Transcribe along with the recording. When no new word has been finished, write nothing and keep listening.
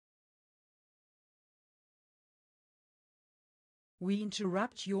We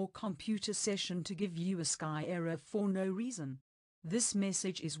interrupt your computer session to give you a sky error for no reason. This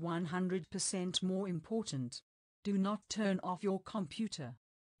message is 100% more important. Do not turn off your computer.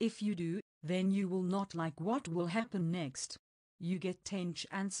 If you do, then you will not like what will happen next. You get 10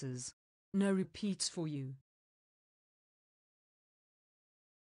 chances. No repeats for you.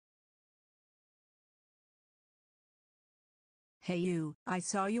 Hey you, I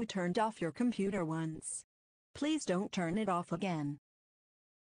saw you turned off your computer once. Please don't turn it off again.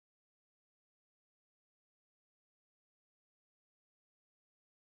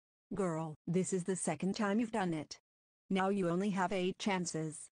 Girl, this is the second time you've done it. Now you only have 8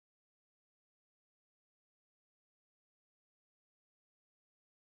 chances.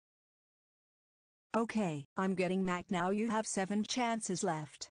 Okay, I'm getting mad now. You have 7 chances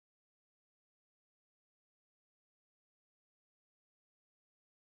left.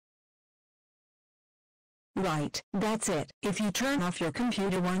 Right, that's it. If you turn off your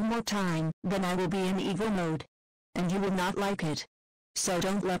computer one more time, then I will be in evil mode. And you will not like it. So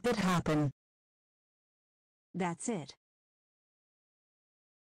don't let that happen. That's it.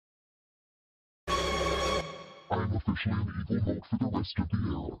 I'm officially in evil mode for the rest of the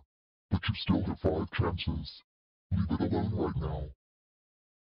year. But you still have 5 chances. Leave it alone right now.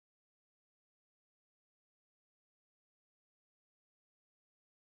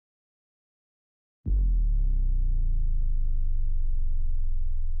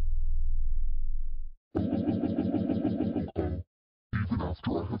 Even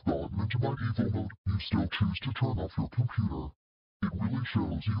after I have gotten into my evil mode, you still choose to turn off your computer. It really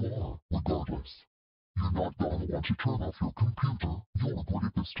shows you are, regardless. You're not gonna want to turn off your computer. You'll regret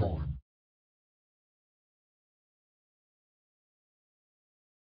it this time.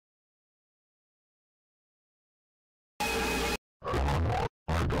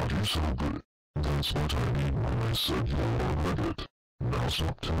 I got you so good. That's what I mean when I said you'll regret it. Now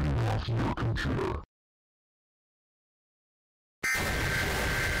stop turning off your computer.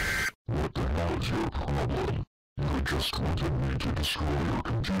 What the hell is your problem? You just wanted me to destroy your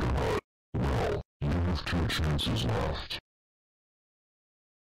computer, but, well, you have 2 chances left.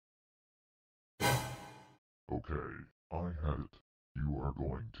 Okay, I had it. You are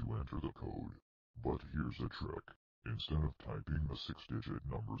going to enter the code. But here's a trick. Instead of typing the 6-digit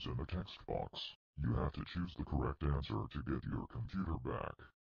numbers in the text box, you have to choose the correct answer to get your computer back.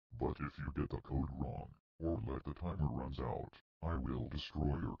 But if you get the code wrong, or let the timer runs out, I will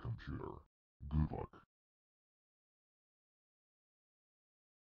destroy your computer. Good luck.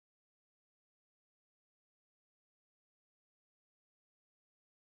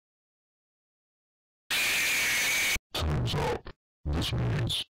 Time's up. This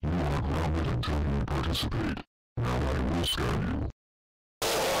means you are grounded until you participate. Now I will scan you.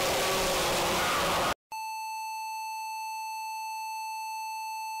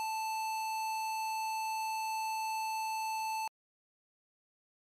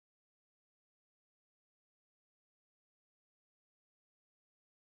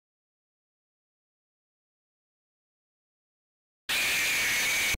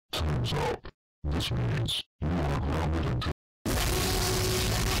 Time's up. This means you are grounded until...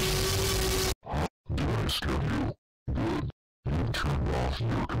 Did I scare you? Good. You turned off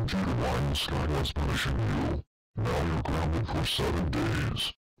your computer while the sky was punishing you. Now you're grounded for 7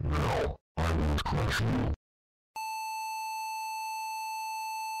 days. Now, I won't crash you.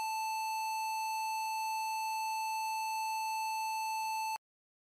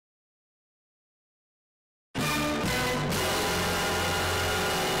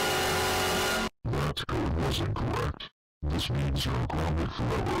 That code wasn't correct. This means you're grounded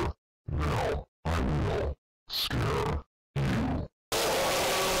forever. Now, I will scare you.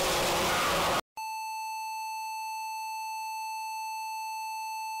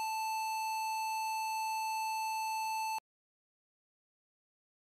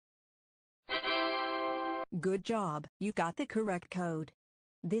 Good job, you got the correct code.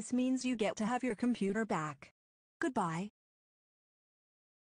 This means you get to have your computer back. Goodbye.